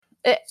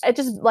it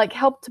just like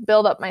helped to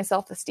build up my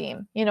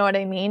self-esteem, you know what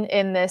I mean,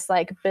 in this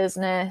like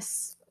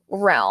business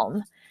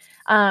realm.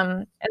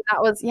 And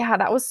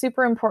that was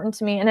super important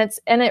to me.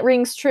 And it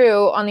rings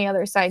true on the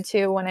other side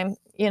too, when I'm,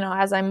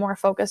 as I'm more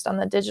focused on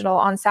the digital,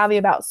 on Savvy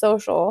About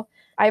Social,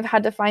 I've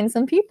had to find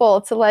some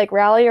people to like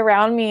rally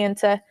around me and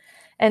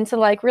to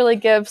like really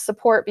give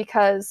support,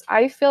 because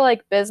I feel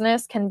like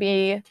business can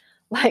be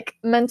like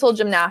mental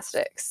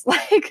gymnastics.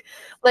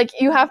 Like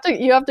you have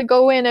to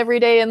go in every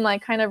day and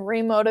like kind of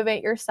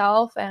remotivate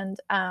yourself, and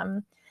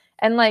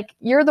like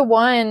you're the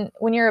one,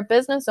 when you're a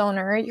business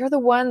owner, you're the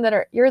one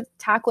you're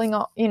tackling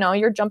all,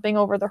 you're jumping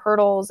over the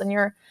hurdles, and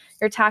you're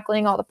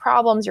tackling all the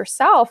problems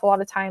yourself. A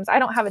lot of times I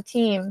don't have a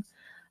team.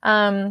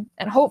 And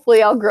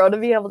hopefully I'll grow to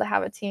be able to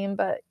have a team,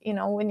 but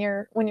when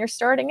you're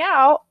starting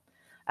out,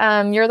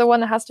 you're the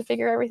one that has to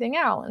figure everything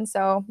out. And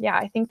so, yeah,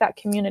 I think that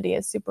community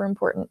is super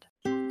important.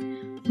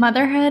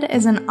 Motherhood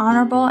is an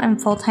honorable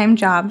and full-time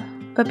job,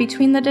 but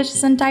between the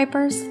dishes and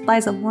diapers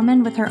lies a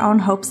woman with her own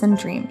hopes and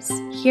dreams.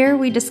 Here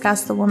we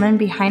discuss the woman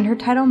behind her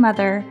title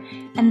mother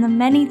and the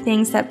many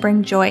things that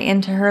bring joy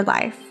into her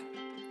life.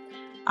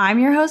 I'm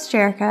your host,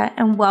 Jerica,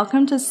 and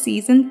welcome to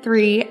Season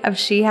 3 of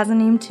She Has a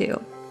Name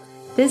Too.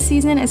 This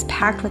season is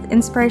packed with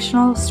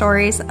inspirational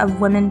stories of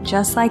women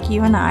just like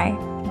you and I.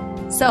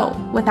 So,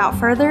 without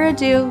further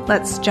ado,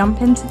 let's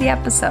jump into the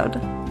episode.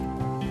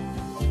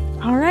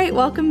 All right,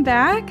 welcome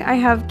back. I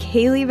have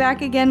Kaylee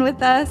back again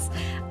with us.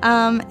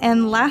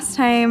 And last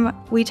time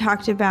we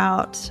talked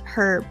about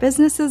her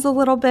businesses a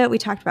little bit. We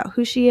talked about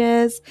who she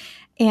is,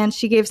 and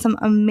she gave some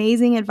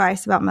amazing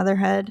advice about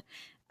motherhood.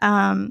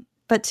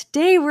 But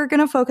today we're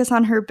going to focus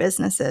on her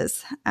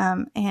businesses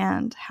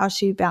and how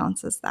she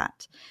balances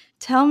that.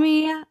 Tell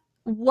me,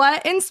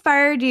 what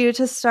inspired you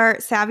to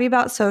start Savvy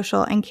About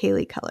Social and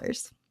Kaylee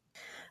Colors?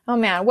 Oh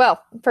man.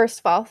 Well, first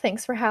of all,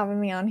 thanks for having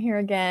me on here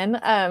again.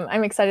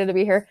 I'm excited to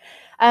be here.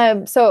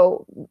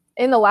 So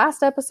in the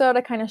last episode,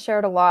 I kind of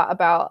shared a lot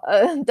about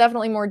a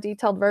definitely more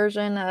detailed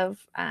version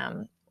of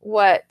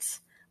what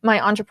my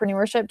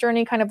entrepreneurship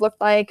journey kind of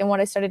looked like and what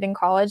I studied in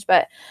college.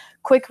 But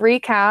quick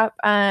recap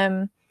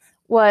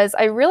was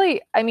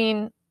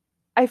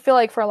I feel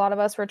like for a lot of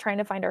us, we're trying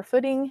to find our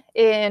footing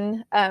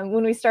in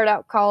when we start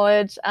out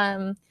college,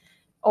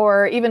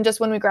 or even just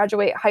when we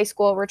graduate high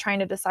school, we're trying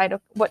to decide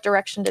what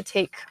direction to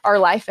take our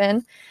life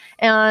in.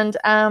 And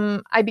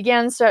I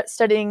began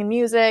studying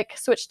music,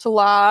 switched to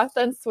law,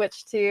 then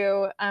switched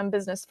to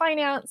business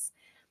finance.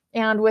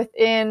 And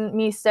within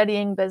me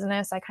studying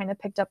business, I kind of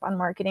picked up on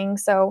marketing.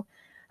 So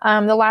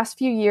the last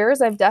few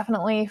years, I've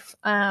definitely,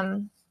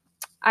 I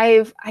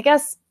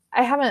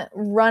haven't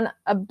run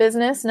a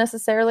business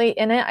necessarily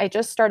in it. I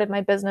just started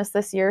my business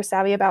this year,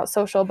 Savvy About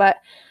Social, but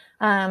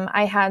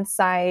I had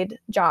side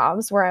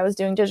jobs where I was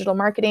doing digital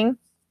marketing,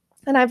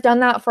 and I've done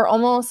that for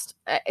almost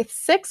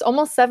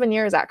 7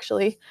 years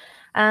actually.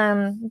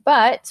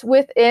 But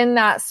within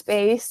that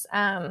space,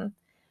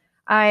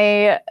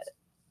 I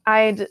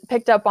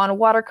picked up on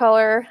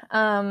watercolor,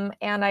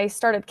 and I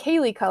started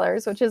Kaylee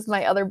Colors, which is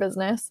my other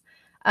business.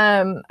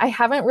 I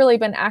haven't really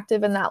been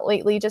active in that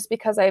lately, just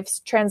because I've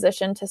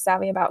transitioned to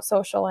Savvy About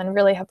Social and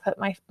really have put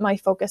my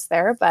focus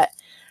there. But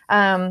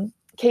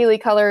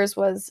Kaylee Colors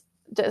was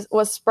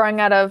sprung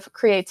out of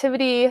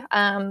creativity,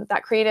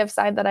 that creative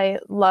side that I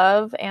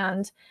love.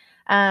 And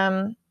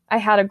I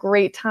had a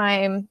great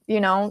time,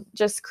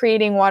 just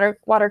creating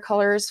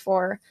watercolors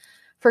for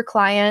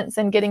clients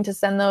and getting to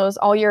send those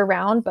all year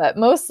round. But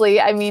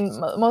mostly,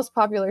 most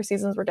popular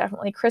seasons were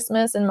definitely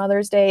Christmas and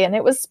Mother's Day. And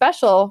it was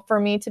special for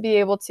me to be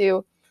able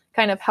to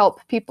kind of help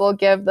people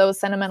give those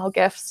sentimental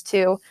gifts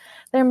to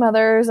their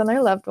mothers and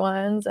their loved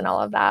ones and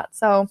all of that.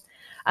 So,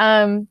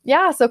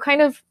 so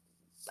kind of,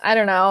 I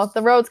don't know,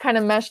 the roads kind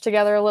of meshed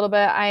together a little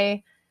bit.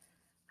 I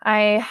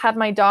had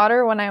my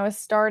daughter when I was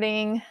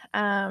starting,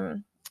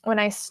 when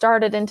I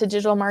started into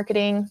digital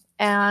marketing,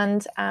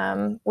 and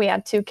we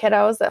had 2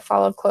 kiddos that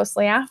followed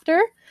closely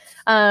after.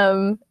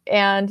 And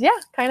yeah,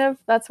 kind of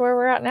that's where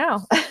we're at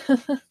now.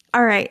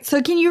 All right.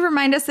 So can you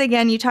remind us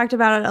again, you talked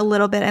about it a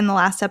little bit in the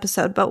last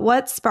episode, but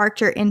what sparked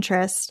your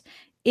interest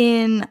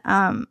in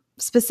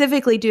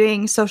specifically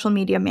doing social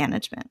media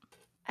management?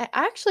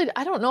 I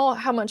don't know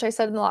how much I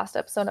said in the last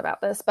episode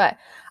about this, but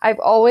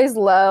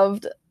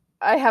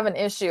I have an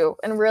issue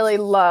and really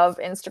love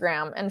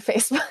Instagram and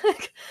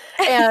Facebook.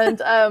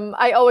 And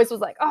I always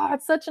was like, oh,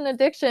 it's such an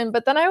addiction.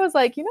 But then I was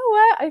like, you know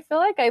what? I feel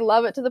like I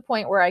love it to the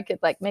point where I could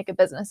like make a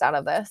business out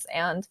of this.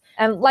 And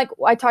like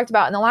I talked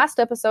about in the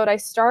last episode, I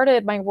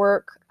started my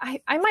work.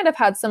 I might have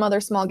had some other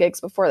small gigs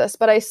before this,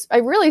 but I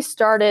really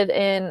started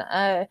in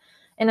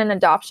an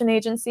adoption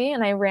agency,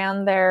 and I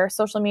ran their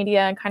social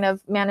media and kind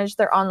of managed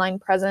their online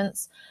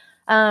presence.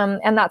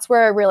 And that's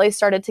where I really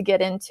started to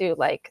get into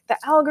like the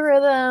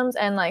algorithms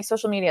and like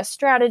social media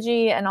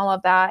strategy and all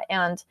of that.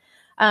 And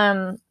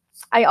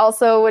I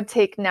also would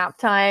take nap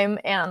time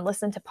and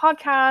listen to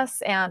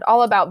podcasts and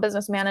all about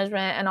business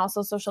management and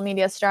also social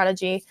media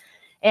strategy,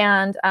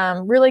 and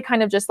really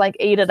kind of just like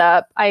ate it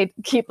up. I'd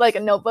keep like a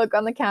notebook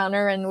on the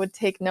counter and would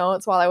take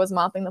notes while I was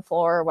mopping the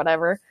floor or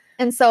whatever.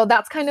 And so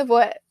that's kind of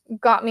what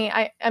got me.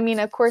 I mean,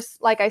 of course,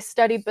 like I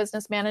studied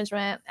business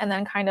management and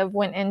then kind of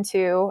went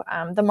into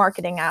the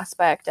marketing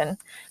aspect, and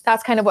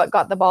that's kind of what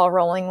got the ball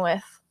rolling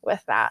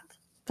with that.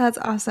 That's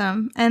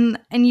awesome. And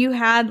you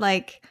had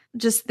like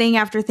just thing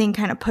after thing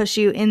kind of push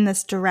you in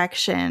this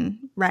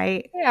direction,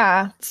 right?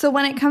 Yeah. So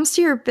when it comes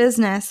to your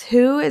business,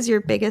 who is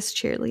your biggest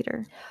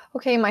cheerleader?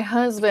 Okay, my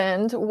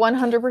husband,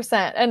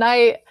 100%. And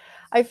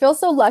I feel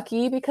so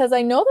lucky because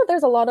I know that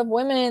there's a lot of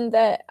women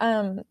that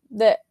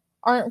that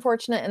aren't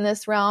fortunate in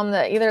this realm,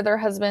 that either their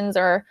husbands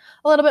are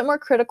a little bit more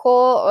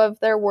critical of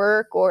their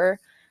work, or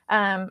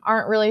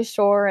aren't really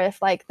sure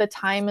if like the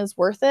time is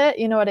worth it.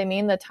 You know what I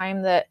mean? The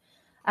time that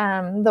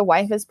the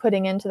wife is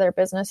putting into their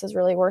business is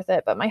really worth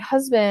it. But my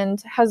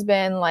husband has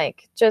been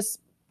like just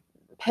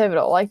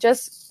pivotal, like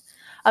just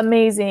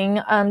amazing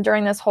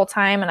during this whole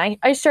time. And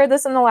I shared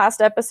this in the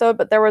last episode,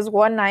 but there was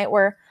one night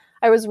where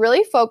I was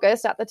really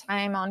focused at the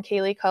time on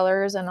Kaylee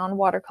colors and on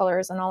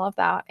watercolors and all of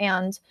that.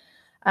 And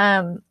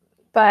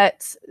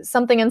but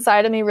something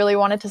inside of me really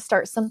wanted to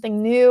start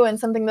something new and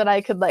something that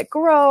I could like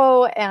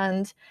grow.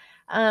 And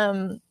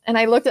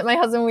I looked at my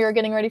husband, we were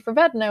getting ready for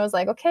bed, and I was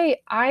like,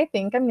 okay, I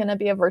think I'm going to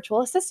be a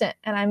virtual assistant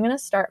and I'm going to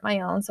start my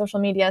own social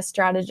media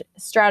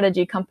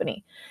strategy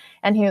company.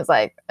 And he was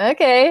like,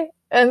 okay.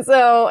 And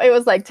so it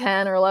was like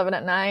 10 or 11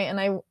 at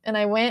night. And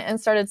I went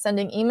and started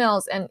sending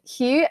emails, and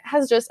he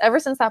has just, ever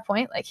since that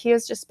point, like he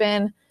has just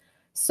been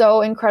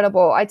so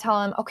incredible. I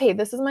tell him, okay,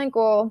 this is my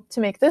goal, to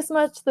make this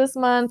much this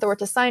month, or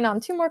to sign on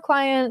 2 more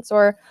clients,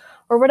 or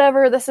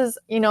whatever. This is,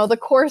 the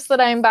course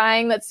that I'm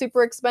buying that's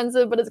super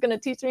expensive, but it's going to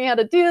teach me how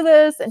to do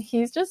this. And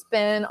he's just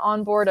been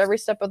on board every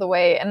step of the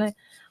way. And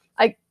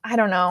I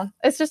don't know.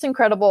 It's just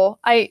incredible.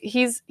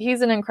 He's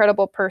an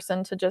incredible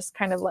person to just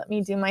kind of let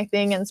me do my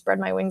thing and spread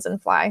my wings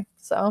and fly.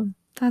 So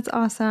that's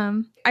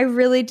awesome. I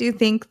really do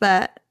think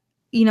that,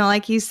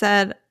 like you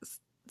said,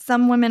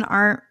 some women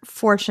aren't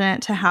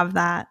fortunate to have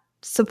that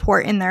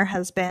support in their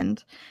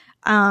husband.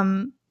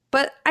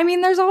 But I mean,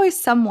 there's always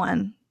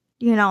someone,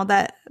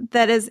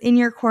 that is in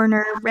your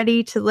corner,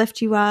 ready to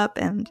lift you up.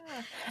 And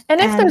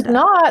if there's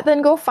not,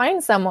 then go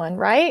find someone,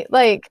 right?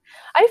 Like,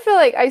 I feel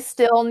like I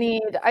still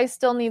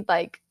need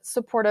like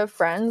supportive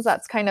friends.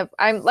 That's kind of,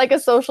 I'm like a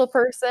social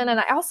person.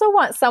 And I also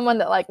want someone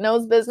that like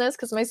knows business,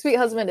 because my sweet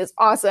husband is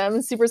awesome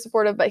and super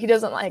supportive, but he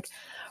doesn't like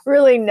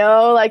really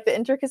know like the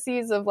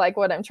intricacies of like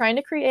what I'm trying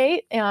to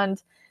create.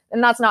 And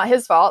that's not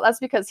his fault. That's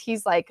because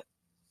he's like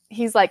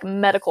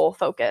medical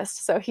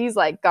focused. So he's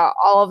like got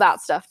all of that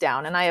stuff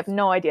down, and I have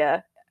no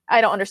idea. I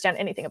don't understand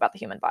anything about the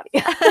human body.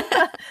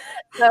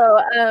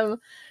 But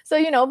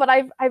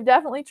I've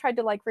definitely tried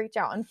to like reach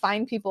out and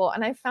find people,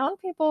 and I found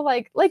people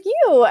like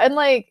you and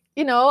like,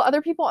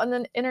 other people on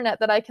the internet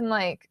that I can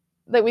like,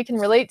 that we can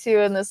relate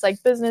to in this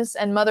like business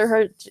and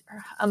motherhood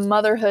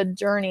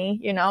journey,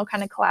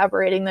 kind of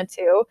collaborating the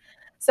two.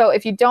 So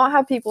if you don't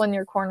have people in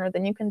your corner,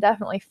 then you can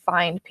definitely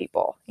find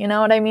people. You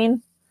know what I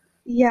mean?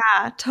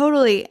 Yeah,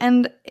 totally.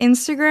 And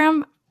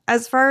Instagram,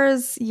 as far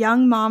as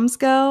young moms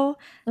go,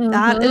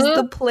 that is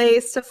the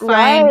place to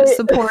find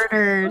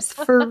supporters,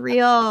 for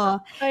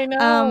real. I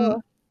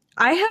know.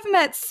 I have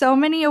met so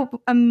many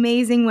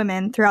amazing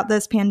women throughout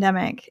this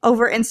pandemic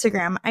over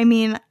Instagram. I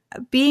mean,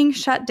 being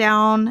shut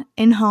down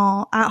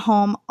at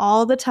home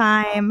all the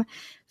time,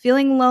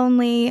 feeling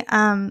lonely.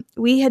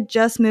 We had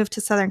just moved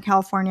to Southern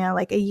California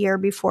like a year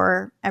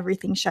before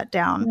everything shut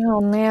down. Oh,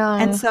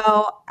 man. And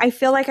so I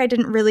feel like I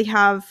didn't really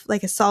have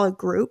like a solid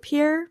group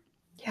here.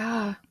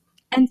 Yeah.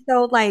 And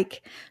so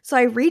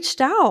I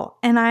reached out,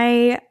 and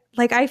I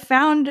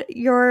found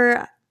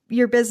your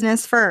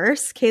business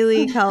first,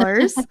 Kaylee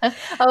Colors.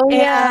 Oh,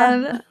 yeah.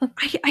 And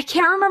I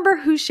can't remember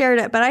who shared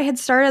it, but I had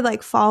started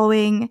like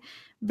following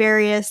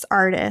various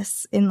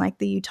artists in like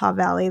the Utah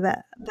Valley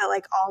that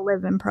like all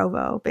live in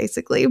Provo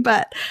basically,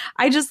 but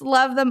I just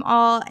love them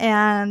all,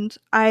 and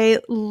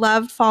I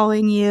loved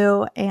following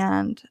you.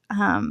 And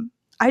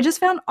I just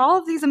found all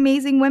of these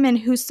amazing women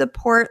who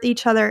support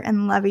each other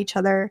and love each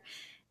other,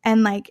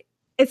 and like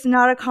it's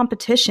not a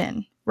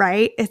competition,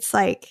 right? It's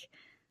like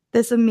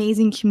this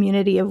amazing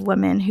community of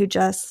women who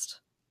just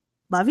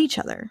love each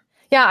other.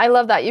 Yeah, I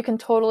love that. You can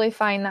totally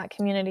find that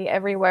community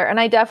everywhere. And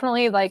I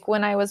definitely, like,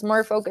 when I was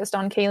more focused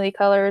on Kaylee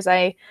Colors,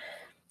 I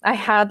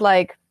had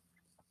like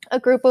a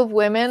group of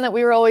women that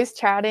we were always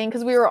chatting,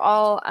 because we were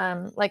all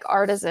like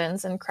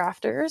artisans and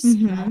crafters.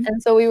 Mm-hmm.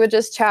 And so we would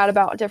just chat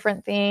about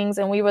different things,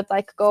 and we would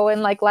like go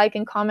and like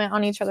and comment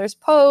on each other's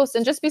posts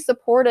and just be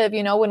supportive,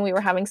 when we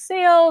were having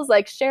sales,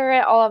 like share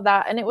it, all of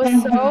that. And it was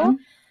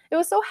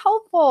so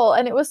helpful.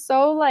 And it was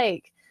so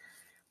like,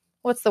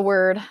 what's the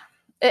word?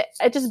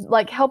 It just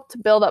like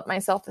helped build up my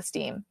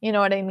self-esteem. You know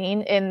what I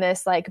mean? In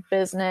this like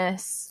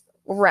business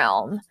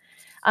realm.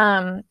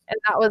 And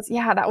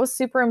that was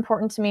super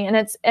important to me. And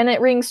it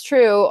rings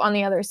true on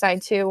the other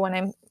side too, when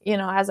I'm,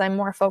 as I'm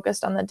more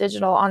focused on the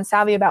digital, on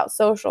Savvy About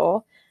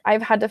Social,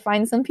 I've had to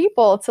find some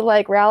people to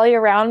like rally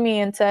around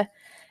me and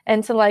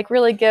to like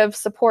really give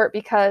support,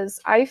 because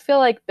I feel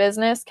like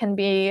business can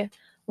be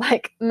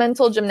like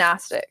mental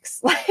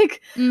gymnastics.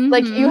 Like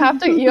Mm-hmm. you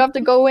have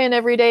to go in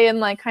every day and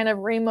like kind of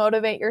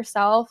remotivate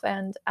yourself.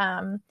 And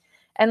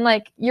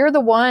like you're the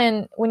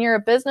one, when you're a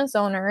business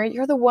owner,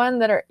 you're the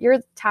one you're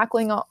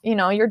tackling all,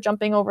 you're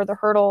jumping over the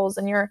hurdles,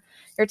 and you're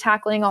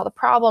tackling all the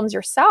problems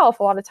yourself.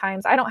 A lot of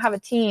times I don't have a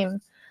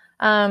team.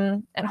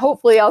 And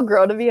hopefully I'll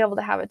grow to be able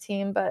to have a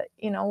team. But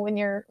when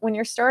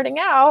you're starting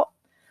out,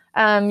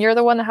 you're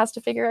the one that has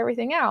to figure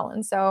everything out.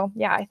 And so,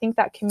 yeah, I think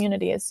that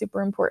community is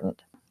super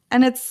important.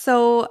 And it's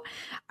so,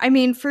 I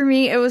mean, for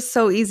me, it was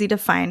so easy to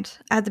find.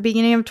 At the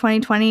beginning of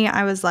 2020,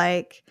 I was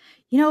like,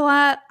 you know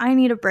what? I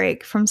need a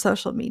break from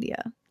social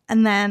media.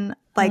 And then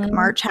like Mm.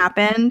 March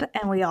happened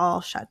and we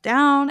all shut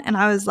down. And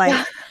I was like,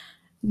 Yeah.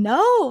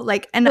 no,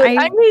 like, and Like,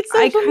 I need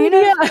I social kind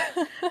of,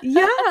 media.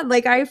 yeah,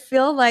 like I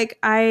feel like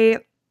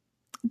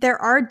there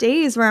are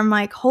days where I'm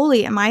like,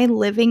 holy, am I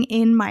living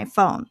in my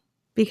phone?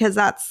 Because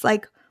that's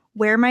like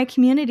where my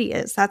community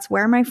is. That's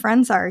where my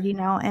friends are,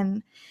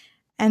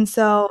 and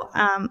so,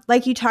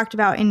 like you talked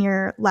about in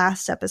your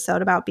last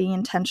episode about being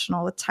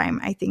intentional with time,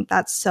 I think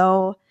that's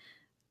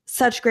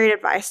such great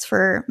advice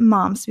for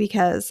moms,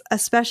 because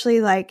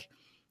especially like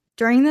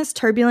during this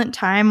turbulent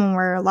time when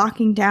we're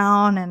locking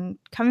down and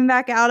coming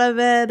back out of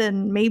it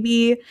and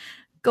maybe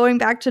going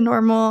back to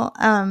normal,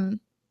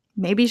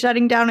 maybe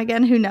shutting down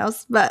again, who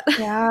knows? But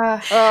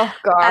Yeah. Oh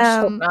gosh,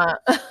 hope um, not.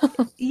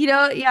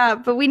 yeah,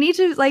 but we need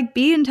to like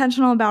be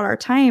intentional about our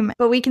time,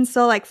 but we can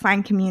still like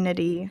find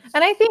community.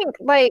 And I think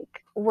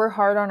like we're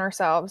hard on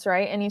ourselves,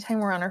 right? Anytime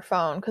we're on our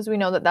phone, because we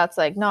know that that's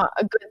like not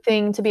a good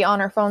thing to be on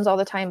our phones all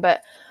the time.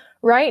 But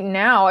right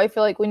now, I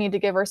feel like we need to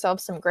give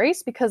ourselves some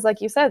grace, because,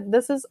 like you said,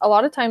 this is a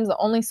lot of times the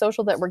only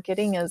social that we're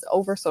getting is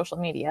over social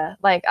media.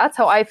 Like that's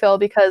how I feel,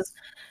 because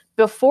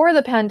before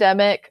the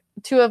pandemic,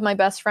 two of my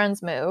best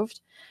friends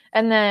moved.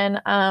 And then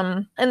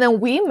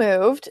we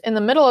moved in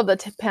the middle of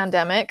the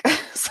pandemic.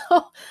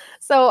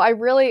 So I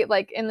really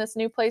like, in this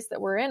new place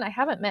that we're in, I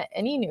haven't met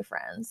any new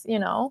friends.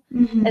 And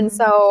Mm-hmm.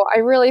 so I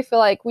really feel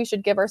like we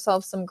should give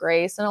ourselves some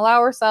grace and allow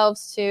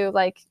ourselves to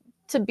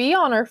be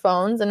on our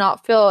phones and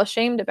not feel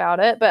ashamed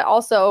about it, but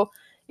also,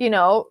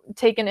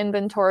 take an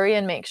inventory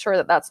and make sure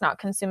that that's not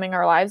consuming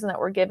our lives, and that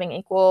we're giving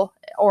equal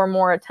or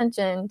more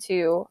attention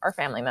to our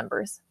family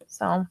members.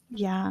 So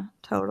Yeah,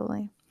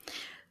 totally.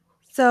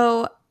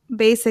 So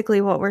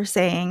basically, what we're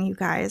saying, you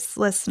guys,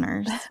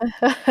 listeners,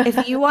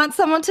 if you want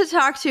someone to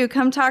talk to,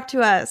 come talk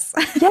to us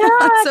yeah,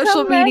 on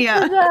social come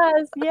media. message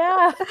us.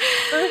 Yeah,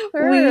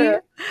 for we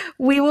sure.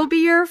 we will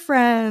be your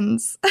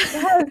friends.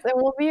 Yes, and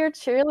we'll be your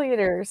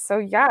cheerleaders. So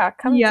yeah,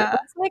 Yeah,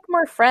 let's make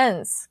more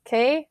friends,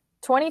 okay? yeah,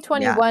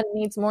 2021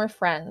 needs more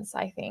friends,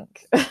 I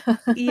think.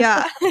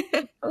 yeah.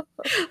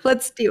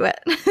 Let's do it.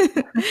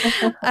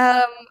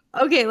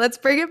 um, okay, let's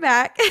bring it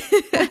back.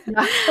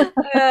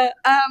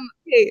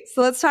 Okay,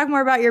 so let's talk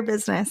more about your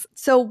business.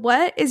 So,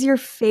 what is your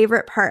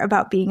favorite part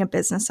about being a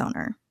business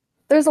owner?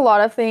 There's a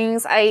lot of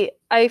things. I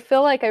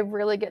feel like I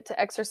really get to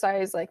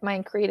exercise like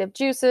my creative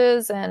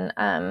juices, and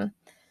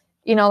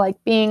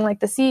like being like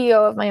the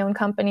CEO of my own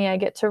company, I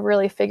get to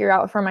really figure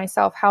out for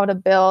myself how to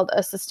build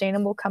a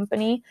sustainable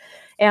company.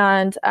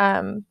 And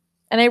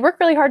I work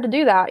really hard to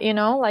do that,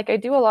 like I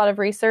do a lot of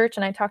research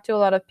and I talk to a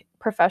lot of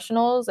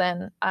professionals,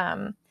 and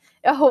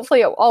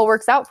hopefully it all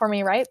works out for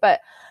me, right?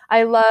 But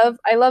I love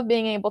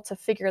being able to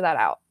figure that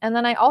out. And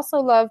then I also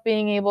love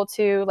being able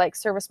to like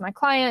service my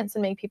clients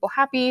and make people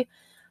happy.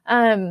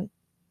 Um,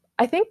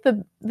 I think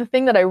the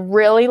thing that I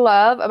really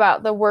love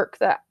about the work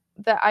that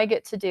I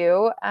get to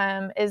do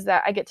is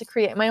that I get to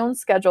create my own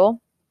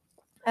schedule.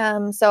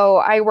 So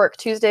I work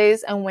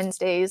Tuesdays and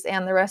Wednesdays,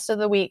 and the rest of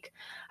the week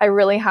I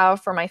really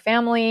have for my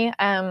family,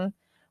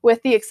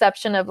 with the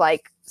exception of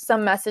like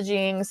some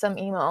messaging, some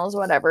emails,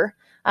 whatever,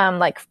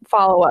 like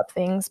follow up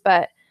things.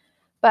 But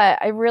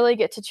I really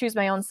get to choose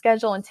my own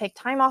schedule and take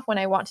time off when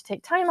I want to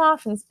take time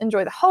off, and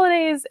enjoy the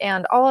holidays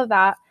and all of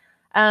that.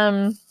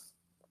 Um,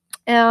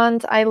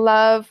 and I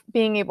love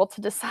being able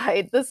to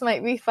decide. This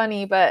might be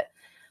funny, but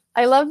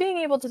I love being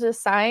able to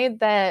decide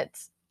that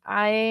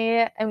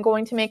I am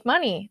going to make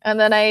money, and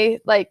then I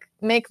like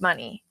make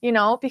money,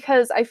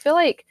 because I feel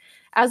like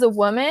as a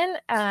woman,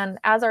 and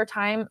as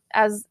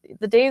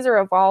the days are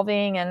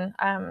evolving, and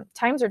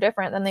times are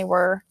different than they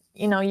were,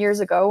 years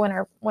ago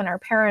when our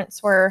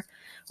parents were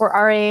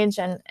our age,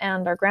 and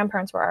our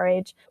grandparents were our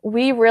age.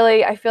 We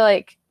really, I feel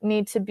like,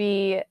 need to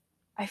be,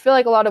 I feel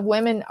like a lot of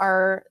women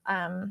are,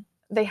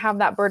 they have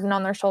that burden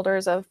on their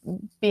shoulders of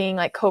being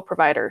like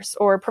co-providers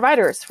or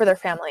providers for their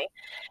family.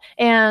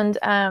 And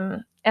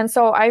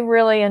so I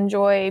really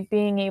enjoy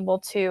being able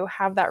to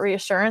have that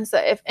reassurance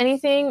that if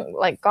anything,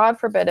 like God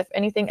forbid, if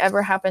anything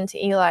ever happened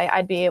to Eli,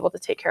 I'd be able to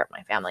take care of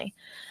my family.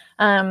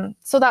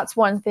 So that's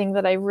one thing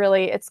that I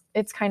really,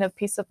 it's kind of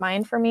peace of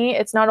mind for me.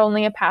 It's not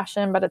only a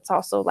passion, but it's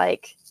also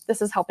like,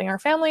 this is helping our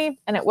family,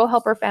 and it will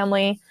help our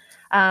family,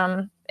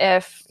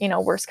 if,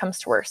 worse comes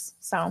to worse.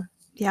 So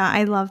Yeah,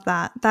 I love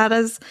that.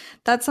 That's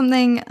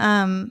something,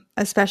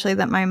 especially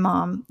that my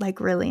mom like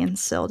really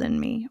instilled in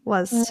me,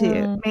 was to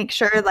mm, make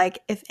sure like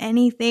if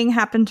anything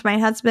happened to my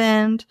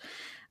husband,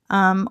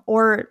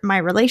 or my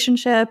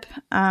relationship.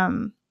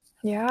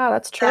 Yeah,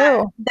 that's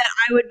true. That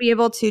I would be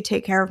able to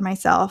take care of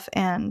myself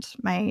and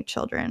my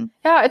children.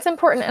 Yeah, it's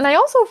important. And I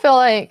also feel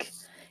like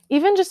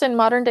even just in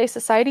modern day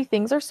society,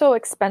 things are so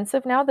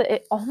expensive now that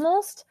it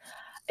almost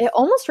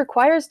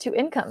requires two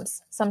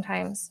incomes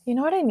sometimes. You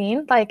know what I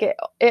mean? Like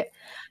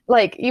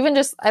like even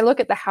just I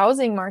look at the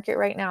housing market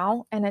right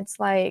now and it's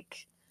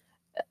like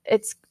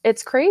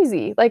it's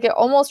crazy. Like it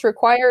almost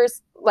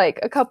requires like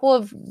a couple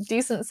of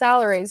decent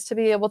salaries to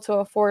be able to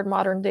afford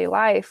modern day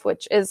life,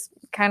 which is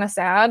kind of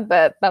sad,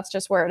 but that's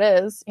just where it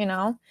is, you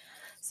know?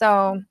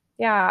 So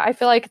yeah, I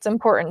feel like it's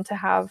important to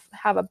have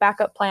a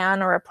backup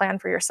plan or a plan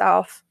for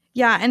yourself.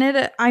 Yeah,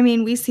 and I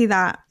mean, we see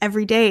that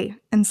every day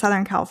in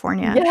Southern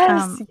California.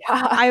 Yes,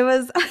 yeah. I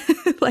was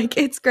like,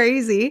 it's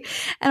crazy.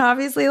 And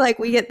obviously, like,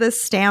 we get this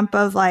stamp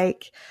of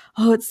like,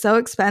 oh, it's so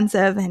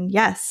expensive. And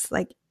yes,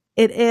 like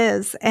it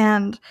is.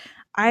 And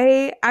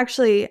I've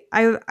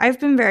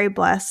been very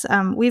blessed.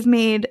 We've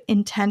made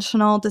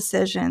intentional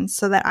decisions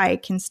so that I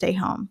can stay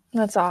home.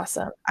 That's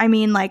awesome. I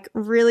mean, like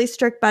really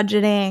strict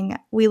budgeting.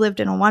 We lived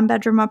in a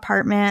 1-bedroom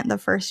apartment the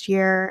first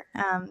year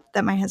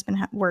that my husband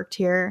worked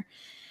here.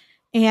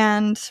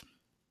 And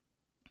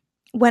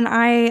when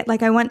I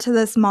went to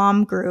this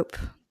mom group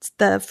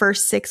the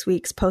first 6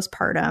 weeks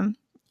postpartum,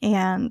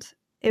 and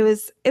it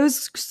was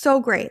so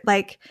great,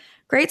 like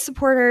great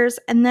supporters.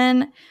 And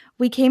then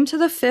we came to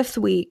the 5th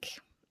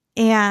week,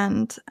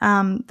 and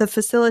the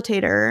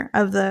facilitator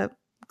of the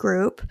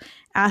group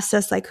asked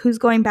us like, who's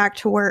going back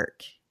to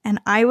work? And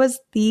I was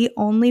the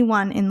only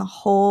one in the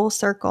whole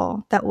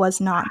circle that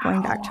was not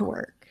going back to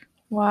work.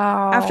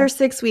 Wow. After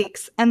 6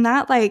 weeks. And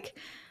that like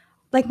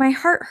my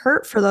heart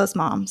hurt for those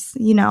moms,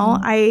 you know.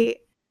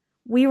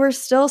 We were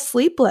still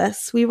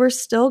sleepless. We were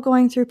still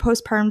going through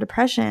postpartum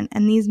depression,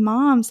 and these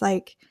moms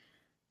like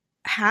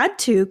had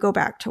to go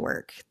back to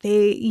work.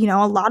 They, you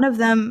know, a lot of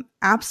them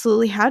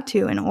absolutely had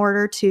to in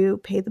order to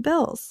pay the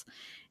bills.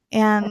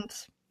 And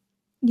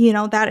you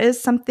know, that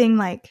is something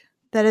like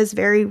that is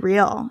very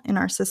real in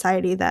our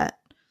society, that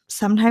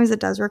sometimes it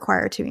does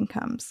require 2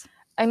 incomes.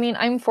 I mean,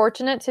 I'm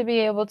fortunate to be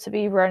able to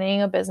be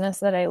running a business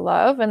that I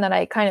love and that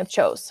I kind of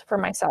chose for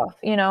myself,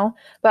 you know,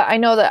 but I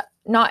know that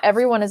not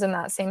everyone is in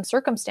that same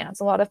circumstance.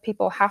 A lot of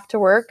people have to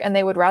work and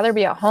they would rather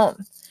be at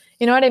home.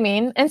 You know what I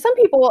mean? And some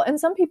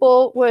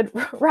people would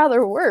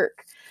rather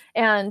work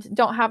and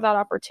don't have that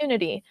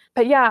opportunity.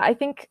 But yeah,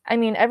 I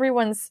mean,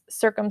 everyone's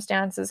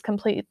circumstance is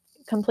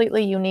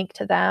completely unique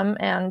to them.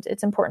 And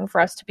it's important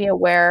for us to be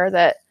aware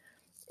that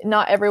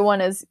not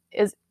everyone is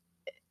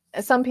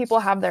some people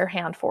have their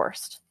hand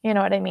forced, you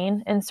know what I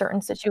mean, in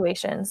certain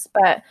situations.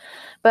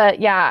 But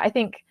yeah, I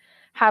think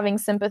having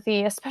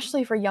sympathy,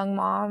 especially for young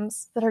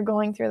moms that are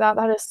going through that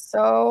is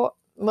so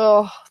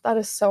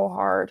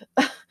hard.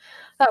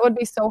 That would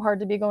be so hard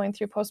to be going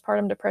through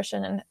postpartum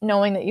depression and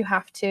knowing that you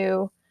have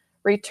to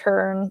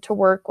return to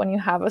work when you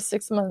have a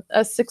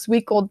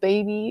 6-week-old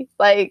baby.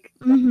 Like,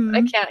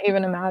 I can't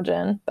even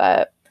imagine,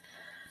 but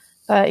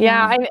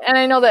yeah,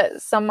 I know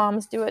that some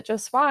moms do it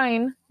just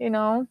fine, you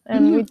know,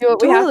 and we do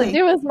what we have to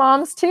do as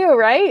moms too,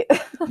 right?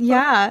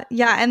 Yeah.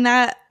 And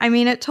that, I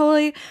mean, it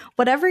totally,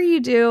 whatever you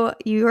do,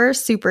 you're a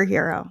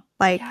superhero.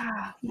 Like,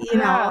 you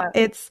know,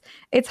 it's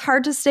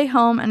hard to stay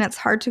home and it's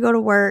hard to go to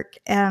work.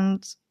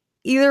 And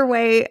either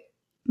way,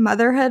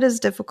 motherhood is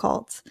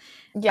difficult.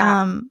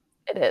 Yeah,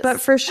 it is.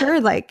 But for sure,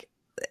 like,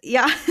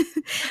 yeah.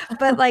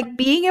 But like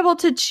being able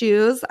to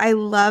choose, I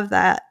love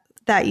that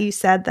you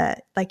said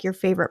that like your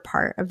favorite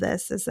part of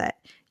this is that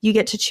you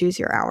get to choose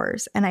your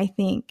hours. And I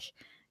think,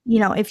 you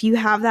know, if you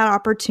have that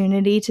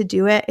opportunity to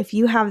do it, if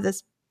you have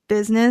this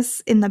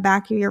business in the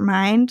back of your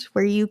mind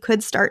where you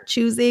could start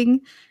choosing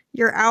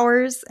your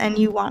hours and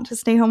you want to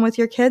stay home with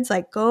your kids,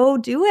 like go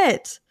do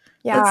it.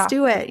 Yeah. Let's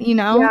do it, you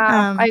know?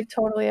 Yeah, I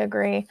totally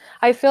agree.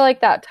 I feel like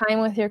that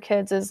time with your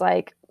kids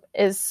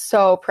is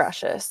so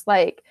precious.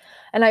 Like,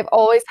 and I've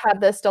always had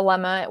this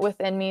dilemma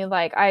within me.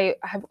 Like I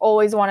have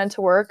always wanted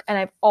to work and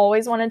I've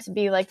always wanted to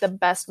be like the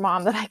best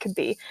mom that I could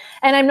be.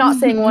 And I'm not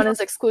saying one is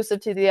exclusive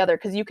to the other,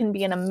 because you can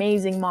be an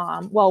amazing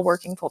mom while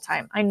working full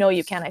time. I know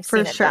you can. I've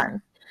seen it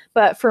done.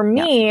 But for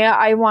me,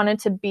 I wanted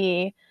to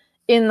be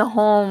in the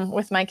home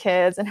with my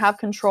kids and have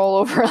control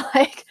over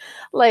like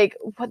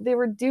what they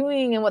were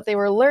doing and what they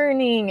were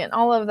learning and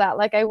all of that.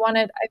 Like I want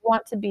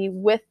to be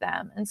with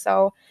them. And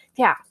so,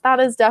 yeah, that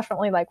is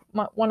definitely like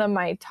one of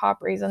my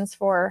top reasons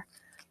for,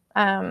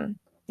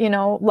 you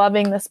know,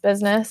 loving this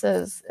business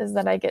is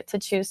that I get to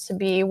choose to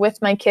be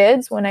with my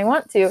kids when I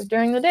want to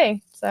during the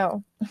day.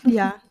 So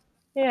yeah.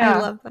 I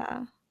love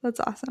that. That's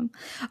awesome.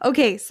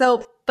 Okay.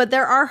 So, but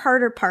there are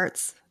harder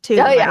parts too,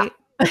 right? Yeah.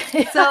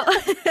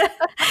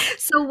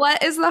 So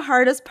what is the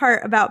hardest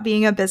part about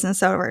being a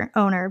business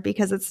owner?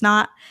 Because it's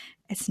not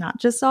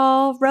just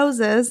all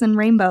roses and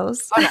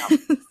rainbows. Oh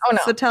no.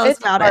 So tell us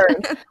about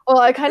it. Well,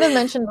 I kind of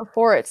mentioned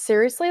before, it's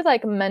seriously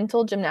like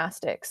mental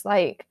gymnastics.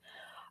 Like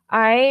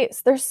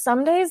there's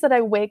some days that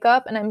I wake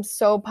up and I'm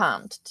so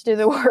pumped to do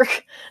the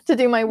work, to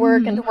do my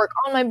work and to work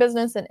on my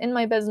business and in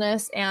my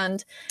business.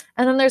 And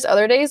then there's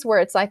other days where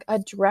it's like a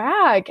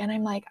drag and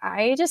I'm like,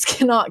 I just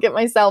cannot get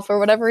myself, for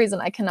whatever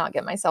reason, I cannot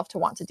get myself to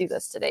want to do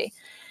this today.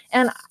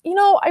 And,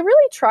 I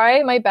really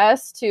try my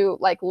best to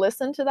like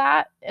listen to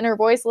that inner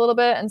voice a little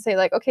bit and say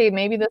like, okay,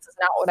 maybe this is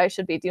not what I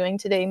should be doing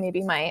today.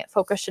 Maybe my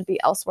focus should be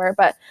elsewhere.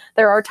 But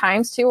there are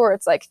times too where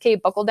it's like, okay,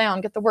 buckle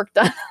down, get the work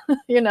done,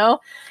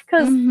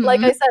 because like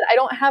I said, I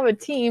don't have a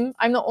team.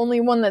 I'm the only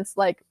one that's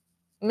like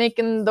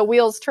making the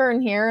wheels turn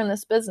here in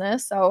this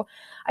business. So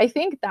I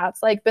think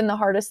that's like been the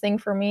hardest thing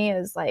for me,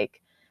 is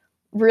like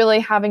really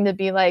having to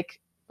be like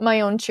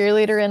my own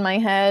cheerleader in my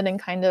head and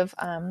kind of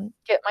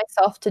get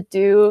myself to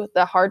do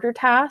the harder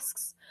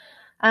tasks.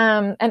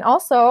 And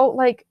also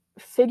like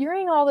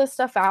figuring all this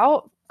stuff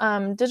out.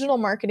 Digital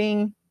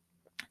marketing,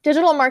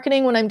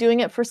 when I'm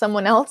doing it for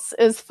someone else,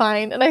 is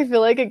fine. And I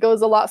feel like it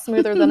goes a lot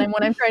smoother than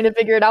when I'm trying to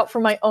figure it out for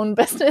my own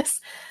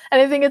business.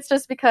 And I think it's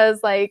just because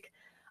like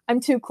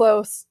I'm too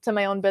close to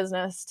my own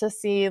business to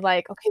see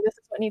like, okay, this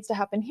is what needs to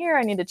happen here.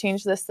 I need to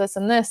change this, this,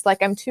 and this.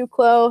 Like I'm too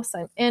close.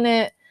 I'm in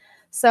it.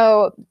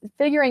 So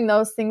figuring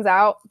those things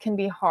out can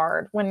be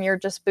hard when you're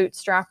just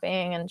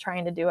bootstrapping and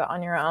trying to do it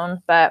on your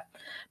own. But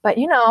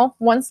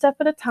one step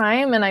at a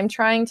time. And I'm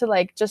trying to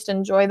like just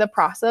enjoy the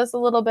process a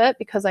little bit,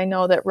 because I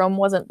know that Rome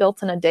wasn't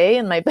built in a day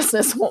and my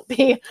business won't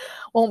be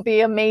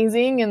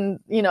amazing and,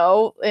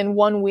 in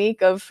 1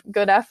 week of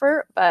good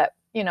effort. But,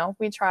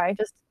 we try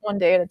just one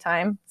day at a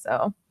time.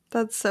 So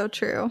that's so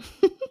true.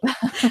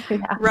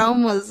 Yeah.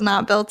 Rome was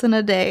not built in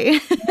a day.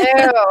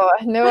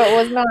 No, it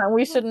was not.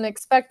 We shouldn't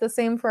expect the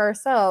same for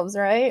ourselves,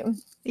 right?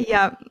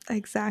 Yeah,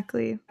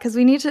 exactly. Because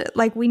we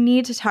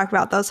need to talk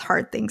about those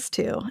hard things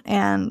too.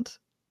 And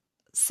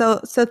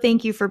so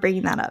thank you for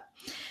bringing that up.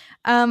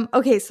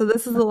 Okay, so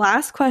this is the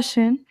last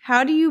question.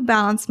 How do you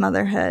balance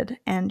motherhood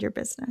and your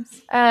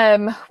business?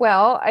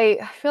 Well,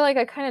 I feel like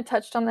I kind of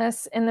touched on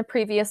this in the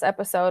previous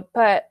episode,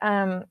 but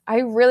I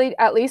really,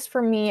 at least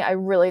for me, I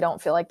really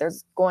don't feel like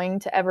there's going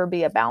to ever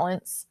be a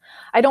balance.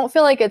 I don't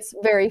feel like it's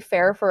very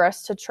fair for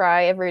us to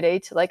try every day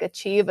to like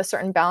achieve a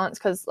certain balance,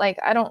 because like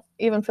I don't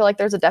even feel like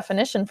there's a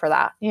definition for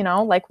that,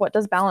 like what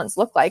does balance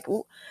look like?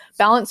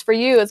 Balance for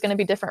you is going to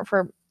be different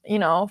for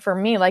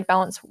me, like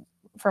balance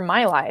for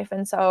my life.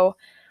 And so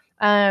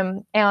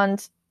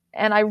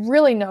and I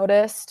really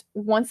noticed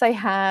once I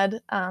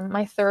had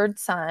my third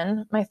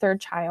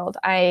child,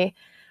 I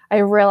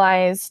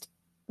realized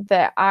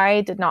that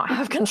I did not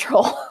have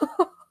control.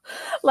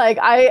 Like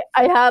I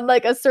had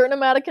like a certain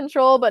amount of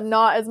control, but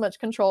not as much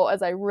control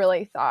as I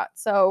really thought.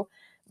 So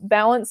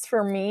balance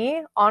for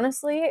me,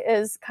 honestly,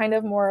 is kind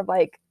of more of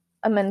like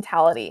a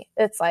mentality.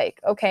 It's like,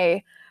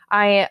 okay,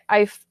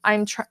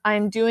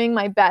 I'm doing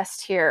my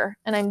best here,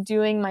 and I'm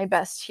doing my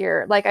best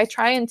here. Like I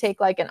try and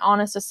take like an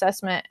honest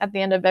assessment at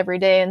the end of every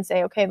day and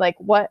say, okay, like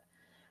what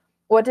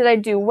did I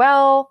do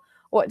well?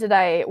 What do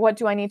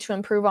I need to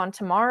improve on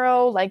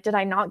tomorrow? Like, did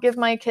I not give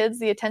my kids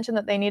the attention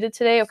that they needed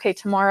today? Okay,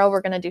 tomorrow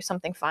we're going to do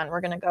something fun. We're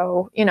going to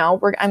go, I'm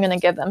going to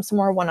give them some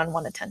more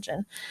one-on-one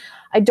attention.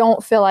 I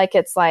don't feel like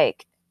it's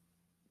like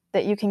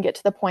that you can get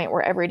to the point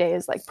where every day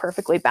is like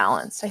perfectly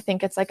balanced. I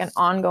think it's like an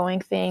ongoing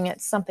thing.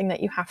 It's something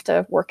that you have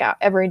to work out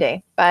every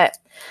day. But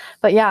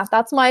yeah,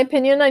 that's my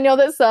opinion. I know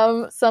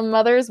that some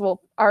mothers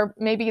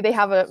maybe they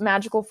have a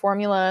magical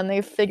formula and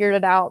they've figured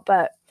it out,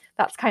 but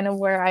that's kind of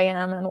where I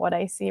am and what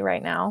I see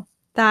right now.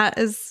 That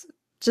is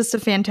just a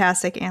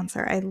fantastic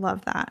answer. I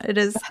love that. It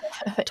is.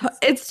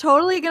 It's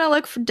totally going to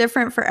look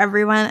different for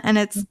everyone, and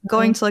it's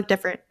going to look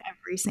different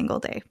every single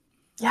day.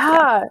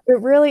 Yeah,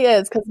 it really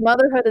is, because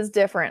motherhood is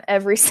different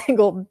every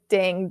single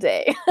dang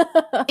day.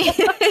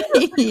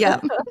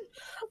 Yep.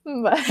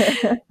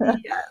 Yeah,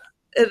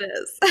 it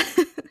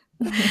is.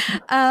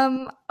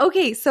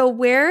 Okay, so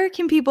where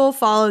can people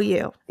follow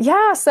you?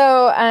 Yeah,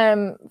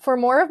 so for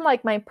more of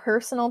like my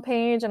personal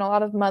page and a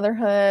lot of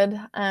motherhood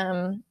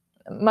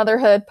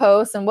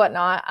posts and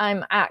whatnot,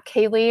 I'm at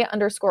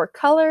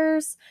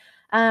Kaylee_colors.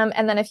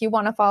 And then if you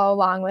want to follow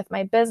along with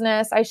my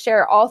business, I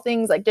share all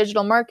things like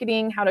digital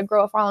marketing, how to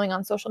grow a following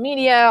on social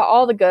media,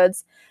 all the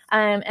goods.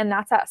 And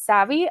that's at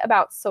Savvy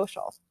About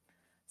Social.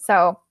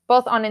 So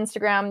both on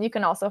Instagram. You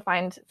can also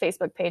find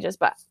Facebook pages,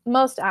 but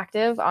most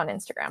active on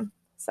Instagram.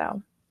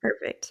 So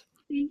perfect.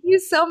 Thank you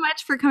so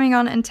much for coming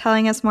on and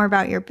telling us more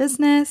about your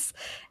business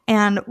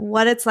and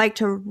what it's like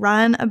to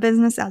run a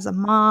business as a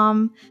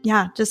mom.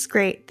 Yeah, just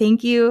great.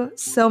 Thank you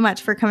so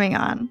much for coming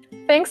on.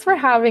 Thanks for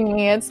having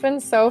me. It's been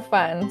so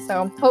fun.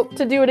 So hope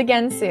to do it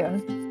again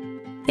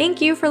soon. Thank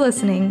you for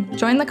listening.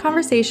 Join the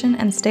conversation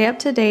and stay up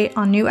to date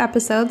on new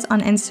episodes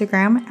on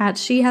Instagram at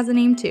She Has a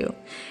Name Too.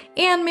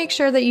 And make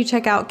sure that you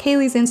check out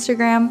Kaylee's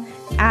Instagram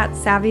at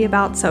Savvy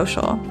About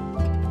Social.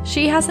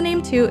 She Has a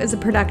Name Too is a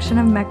production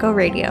of Mecco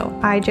Radio.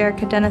 I,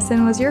 Jerica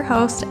Dennison, was your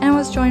host and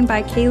was joined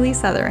by Kaylee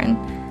Southern.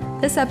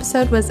 This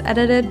episode was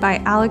edited by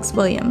Alex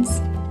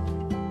Williams.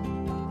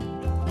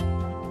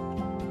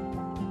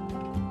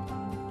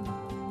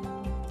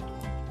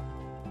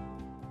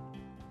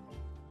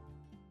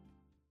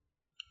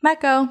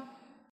 Mecco.